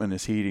equipment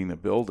is heating the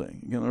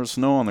building. There's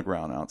snow on the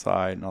ground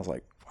outside, and I was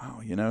like,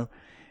 wow,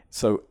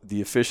 So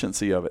the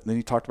efficiency of it. And then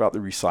he talked about the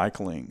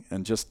recycling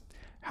and just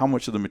how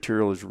much of the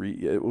material is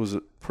it was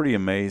pretty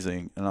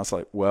amazing. And I was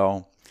like,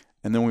 well,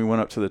 and then we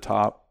went up to the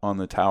top on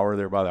the tower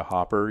there by the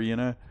hopper,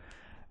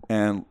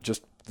 and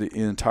just the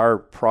entire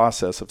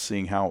process of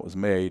seeing how it was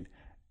made.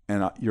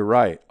 And you're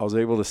right. I was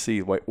able to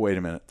see, wait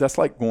a minute. That's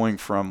like going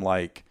from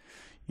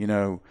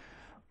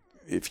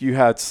if you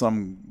had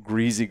some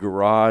greasy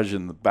garage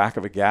in the back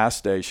of a gas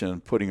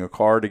station putting a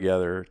car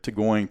together to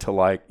going to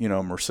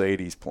a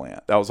Mercedes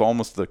plant. That was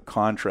almost the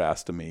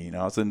contrast to me.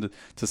 I was into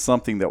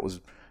something that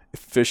was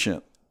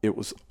efficient.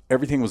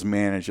 Everything was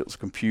managed. It was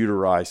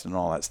computerized and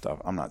all that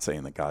stuff. I'm not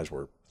saying the guys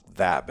were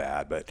that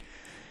bad, but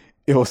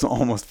it was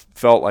almost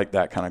felt like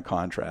that kind of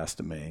contrast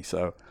to me.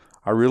 So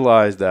I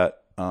realized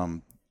that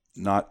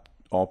not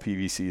all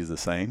PVC is the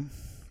same.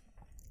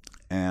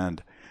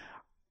 And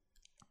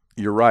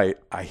you're right.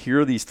 I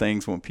hear these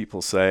things when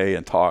people say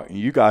and talk. And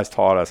you guys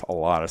taught us a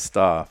lot of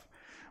stuff,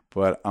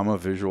 but I'm a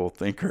visual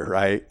thinker,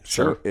 right?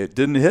 Sure. So it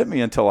didn't hit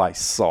me until I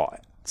saw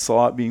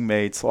it being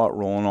made, saw it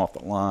rolling off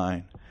the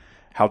line,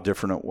 how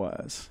different it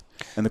was,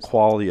 and the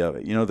quality of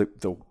it.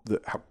 The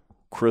how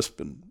crisp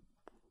and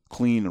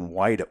clean and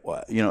white it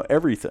was.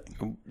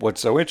 Everything.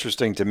 What's so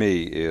interesting to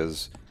me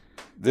is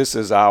this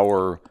is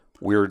our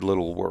weird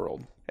little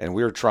world, and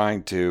we're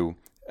trying to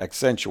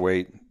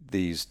accentuate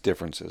these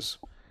differences.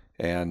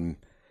 And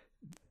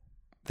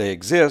they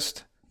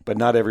exist, but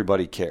not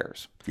everybody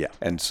cares. Yeah.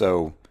 And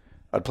so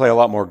I'd play a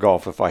lot more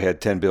golf if I had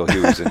 10 Bill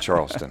Hueys in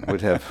Charleston.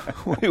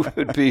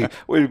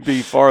 We'd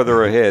be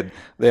farther ahead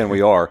than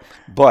we are.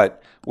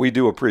 But we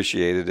do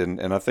appreciate it,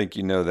 and I think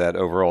you know that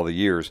over all the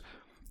years.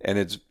 And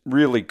it's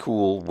really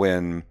cool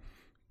when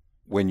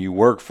you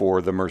work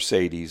for the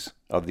Mercedes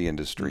of the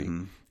industry,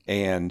 mm-hmm.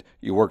 and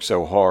you work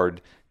so hard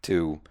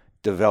to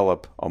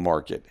develop a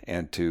market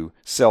and to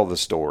sell the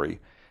story.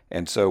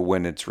 And so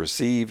when it's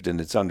received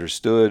and it's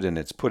understood and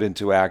it's put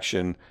into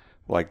action,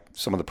 like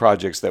some of the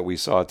projects that we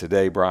saw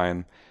today,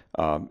 Brian,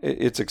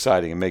 it's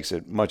exciting. It makes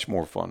it much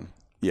more fun.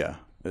 Yeah,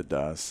 it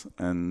does.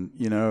 And,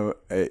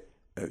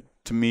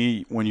 to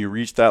me, when you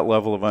reach that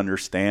level of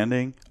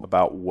understanding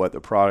about what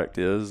the product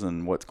is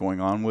and what's going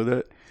on with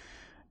it,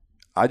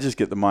 I just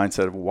get the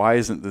mindset of why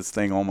isn't this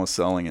thing almost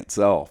selling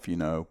itself,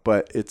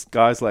 But it's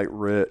guys like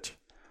Rich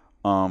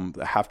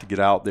that have to get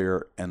out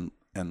there and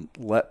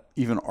let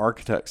even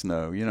architects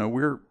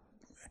know,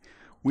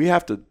 we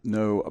have to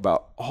know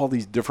about all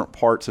these different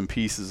parts and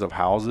pieces of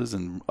houses,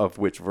 and of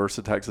which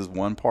Versatex is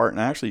one part. And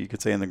actually, you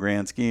could say in the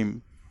grand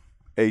scheme,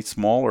 a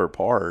smaller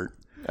part.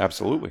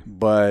 Absolutely.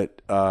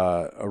 But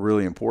a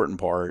really important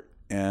part.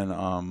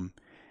 And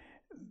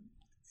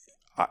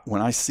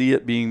when I see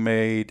it being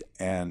made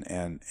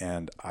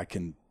and I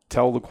can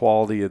tell the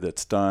quality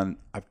that's done,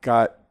 I've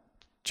got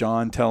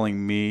John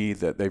telling me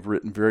that they've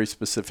written very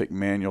specific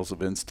manuals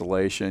of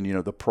installation,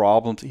 the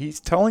problems. He's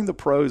telling the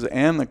pros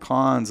and the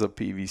cons of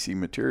PVC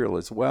material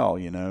as well,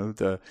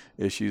 the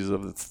issues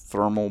of the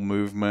thermal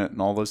movement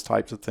and all those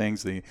types of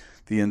things, the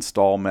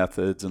install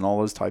methods and all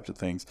those types of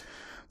things.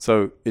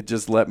 So it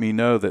just let me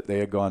know that they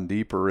had gone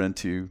deeper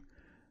into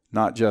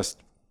not just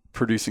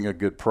producing a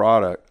good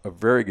product, a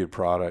very good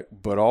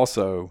product, but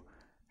also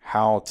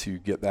how to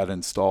get that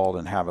installed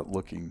and have it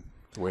looking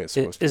the way it's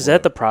supposed to. Is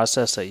that the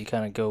process that you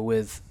kind of go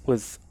with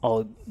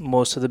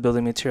most of the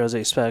building materials that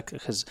you spec?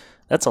 Because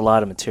that's a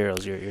lot of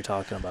materials you're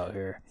talking about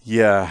here.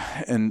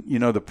 Yeah, and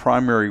the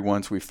primary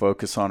ones we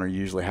focus on are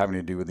usually having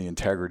to do with the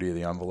integrity of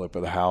the envelope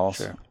of the house.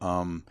 Sure.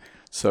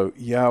 So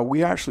yeah,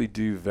 we actually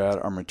do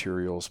vet our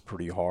materials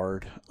pretty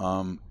hard.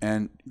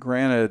 And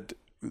granted,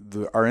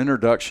 our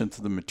introduction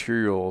to the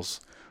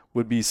materials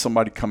would be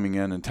somebody coming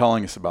in and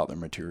telling us about their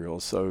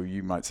materials. So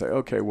you might say,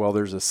 okay, well,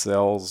 there's a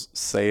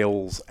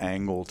sales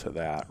angle to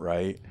that,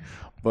 right?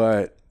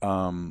 But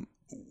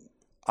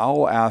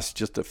I'll ask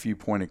just a few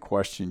pointed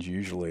questions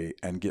usually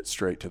and get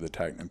straight to the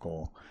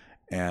technical.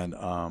 And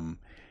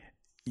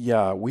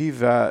we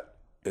vet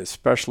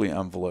especially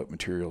envelope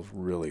materials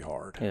really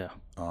hard. Yeah.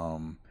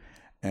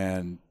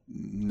 And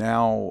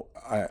now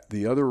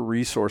the other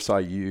resource I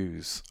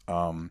use,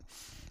 I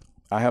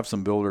have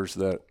some builders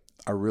that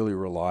I really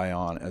rely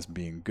on as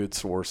being good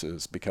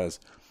sources because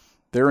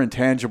they're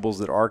intangibles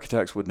that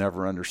architects would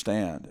never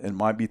understand. It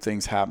might be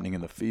things happening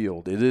in the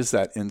field. It is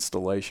that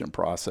installation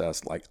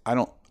process. Like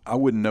I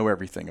wouldn't know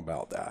everything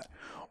about that.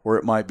 Or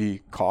it might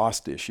be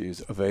cost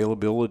issues,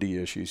 availability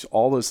issues,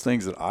 all those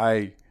things that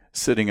I,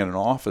 sitting in an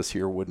office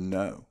here, wouldn't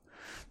know.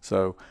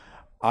 So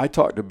I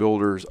talk to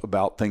builders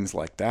about things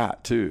like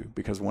that too,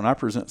 because when I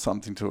present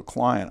something to a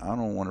client, I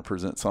don't want to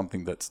present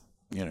something that's,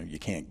 you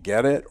can't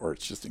get it, or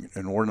it's just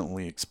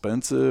inordinately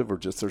expensive, or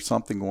just there's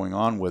something going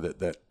on with it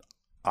that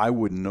I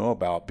wouldn't know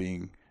about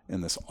being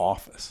in this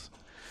office.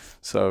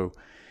 So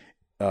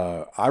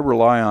I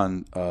rely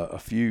on a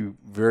few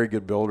very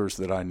good builders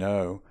that I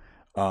know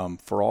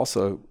for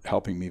also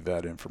helping me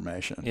vet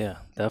information. Yeah,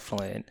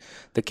 definitely. And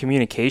the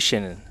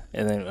communication,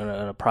 and then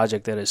on a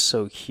project that is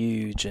so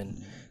huge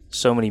and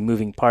so many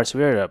moving parts.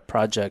 We were at a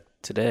project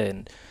today,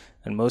 and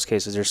in most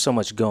cases, there's so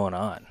much going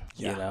on.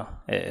 Yeah.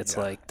 It's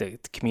like the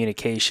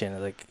communication.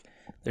 Like,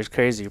 there's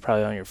crazy. You're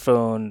probably on your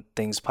phone,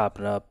 things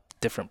popping up,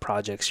 different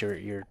projects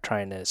you're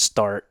trying to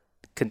start,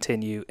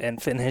 continue,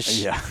 and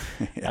finish. Yeah.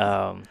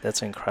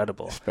 That's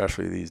incredible,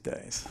 especially these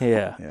days.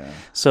 Yeah. Yeah.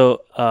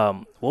 So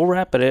we'll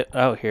wrap it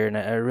out here, and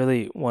I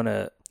really want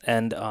to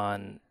end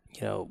on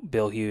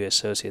Bill Huey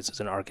Associates as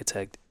an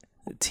architect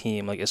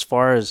team. Like, as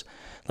far as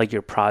like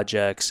your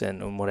projects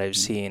and what I've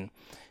seen,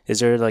 is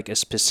there like a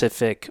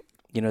specific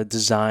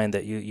design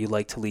that you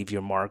like to leave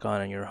your mark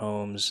on in your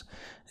homes?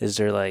 Is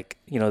there like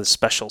the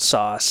special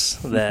sauce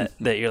that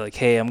you're like,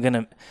 hey, I'm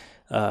gonna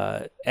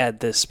add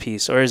this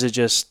piece, or is it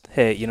just,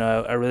 hey,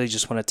 I really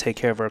just want to take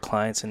care of our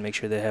clients and make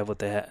sure they have what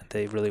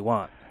they really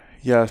want?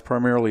 Yeah,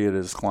 primarily it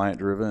is client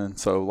driven.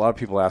 So a lot of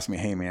people ask me,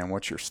 hey man,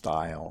 what's your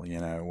style?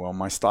 Well,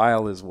 my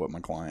style is what my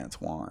clients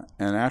want.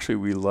 And actually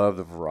we love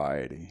the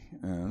variety.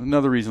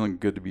 Another reason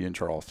good to be in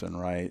Charleston,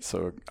 right?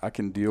 So I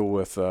can deal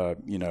with,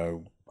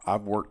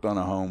 I've worked on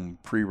a home,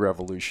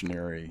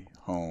 pre-revolutionary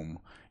home,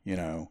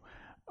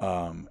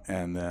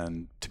 and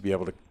then to be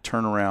able to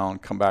turn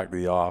around, come back to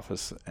the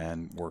office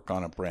and work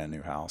on a brand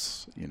new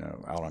house,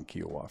 out on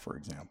Kiowa, for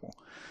example.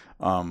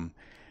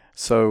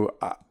 So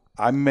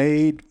I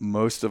made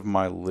most of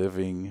my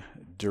living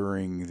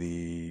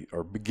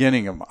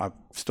I'm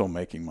still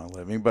making my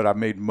living, but I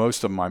made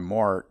most of my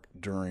mark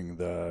during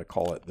the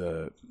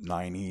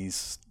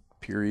 90s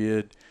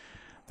period.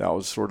 That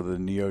was sort of the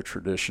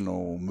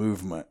neo-traditional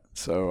movement.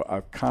 So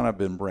I've kind of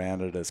been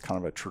branded as kind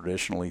of a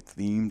traditionally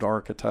themed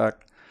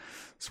architect,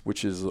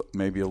 which is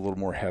maybe a little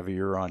more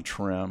heavier on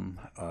trim,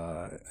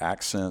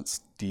 accents,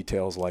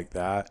 details like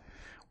that,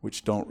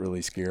 which don't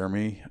really scare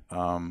me.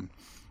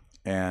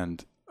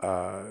 And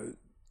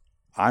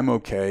I'm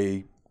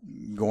okay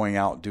going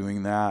out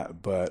doing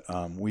that, but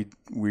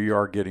we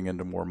are getting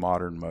into more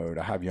modern mode.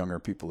 I have younger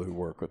people who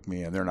work with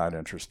me, and they're not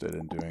interested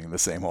in doing the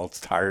same old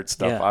tired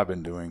stuff I've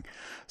been doing.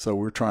 So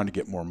we're trying to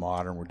get more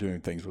modern. We're doing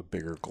things with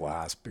bigger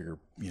glass, bigger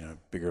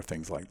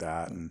things like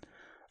that, and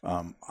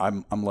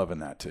I'm loving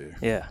that too.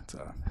 Yeah.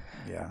 So,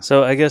 yeah.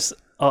 So I guess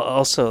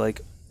also,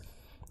 like,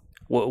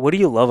 what do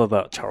you love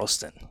about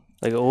Charleston?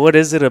 Like, what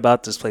is it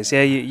about this place?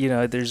 Yeah, you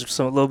know, there's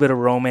a little bit of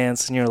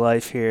romance in your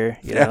life here.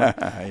 You know?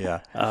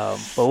 Yeah.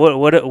 But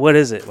what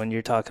is it when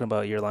you're talking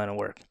about your line of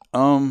work?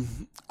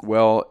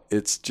 Well,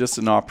 it's just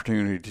an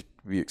opportunity to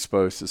be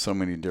exposed to so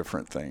many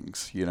different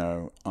things, you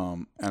know.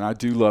 And I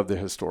do love the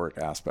historic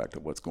aspect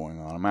of what's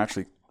going on.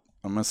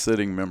 I'm a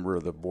sitting member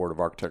of the Board of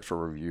Architectural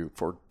Review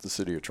for the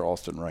city of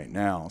Charleston right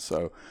now.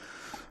 So,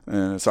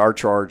 and it's our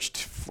charge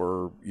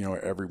for, you know,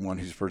 everyone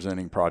who's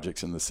presenting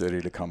projects in the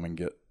city to come and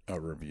get a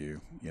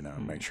review, you know,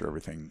 make sure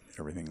everything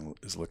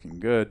is looking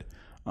good.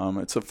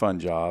 It's a fun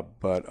job,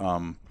 but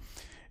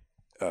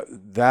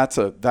that's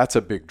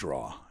a big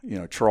draw. You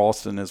know,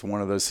 Charleston is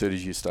one of those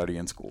cities you study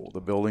in school,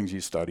 the buildings you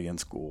study in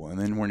school, and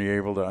then when you're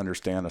able to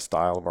understand a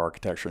style of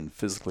architecture and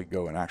physically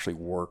go and actually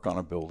work on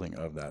a building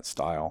of that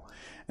style.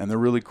 And the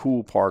really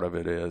cool part of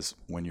it is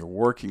when you're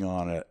working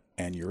on it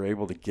and you're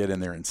able to get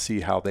in there and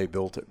see how they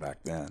built it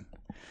back then,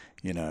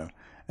 you know.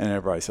 And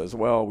everybody says,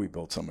 well, we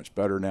build so much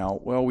better now.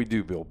 Well, we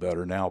do build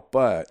better now,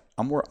 but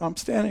I'm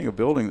standing a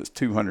building that's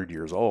 200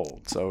 years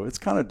old. So it's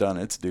kind of done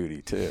its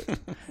duty too.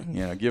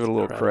 You know, give it a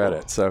little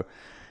credit. So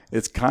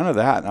it's kind of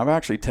that. And I've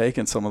actually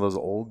taken some of those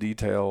old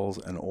details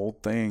and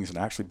old things and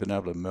actually been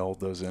able to meld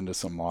those into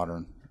some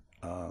modern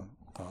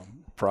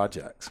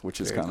projects, which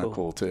is kind of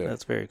cool too.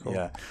 That's very cool.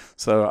 Yeah.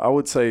 So I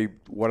would say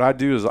what I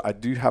do is I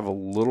do have a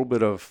little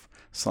bit of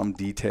some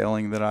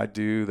detailing that I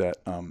do that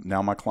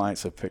now my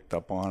clients have picked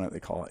up on it.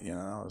 They call it, you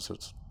know, so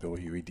it's Bill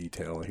Huey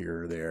detail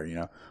here or there, you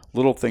know,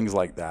 little things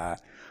like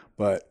that.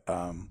 But,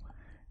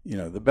 you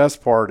know, the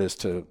best part is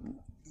to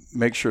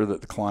make sure that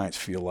the clients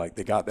feel like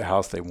they got the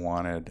house they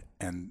wanted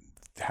and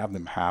have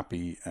them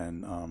happy.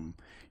 And,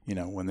 you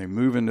know, when they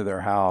move into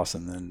their house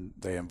and then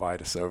they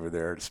invite us over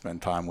there to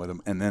spend time with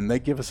them, and then they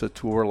give us a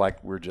tour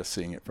like we're just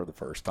seeing it for the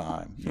first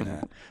time. You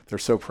know, they're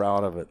so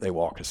proud of it. They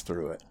walk us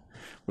through it,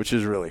 which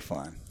is really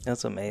fun.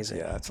 That's amazing.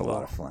 Yeah, it's a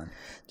lot of fun.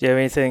 Do you have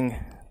anything,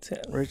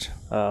 Rich?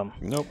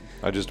 Nope.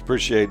 I just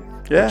appreciate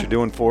what you're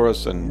doing for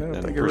us and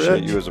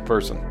appreciate you as a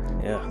person.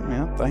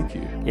 Yeah, thank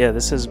you. Yeah,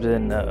 this has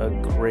been a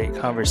great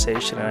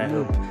conversation, and I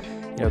hope,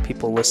 you know,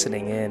 people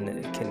listening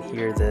in can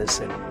hear this.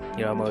 And,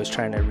 you know, I'm always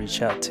trying to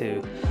reach out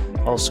to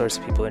all sorts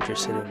of people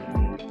interested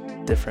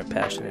in different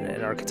passion,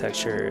 and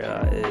architecture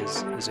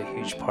is a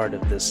huge part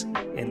of this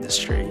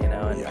industry, you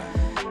know,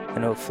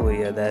 and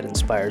hopefully that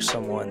inspires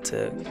someone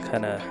to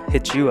kind of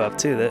hit you up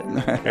too, that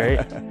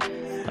right?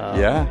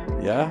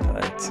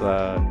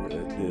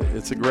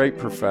 It's a great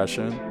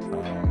profession,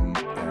 and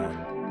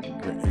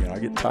you know, I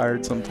get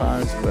tired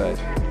sometimes, but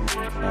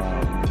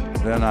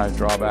then I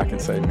draw back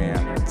and say,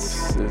 man, it's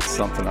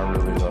something I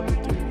really love to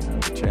do. You know,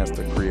 the chance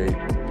to create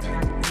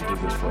and do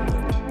this for a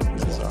living.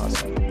 This is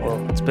awesome.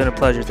 Well, it's been a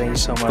pleasure. Thank you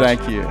so much.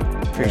 Thank you.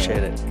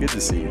 Appreciate it. Good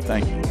to see you.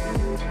 Thank you.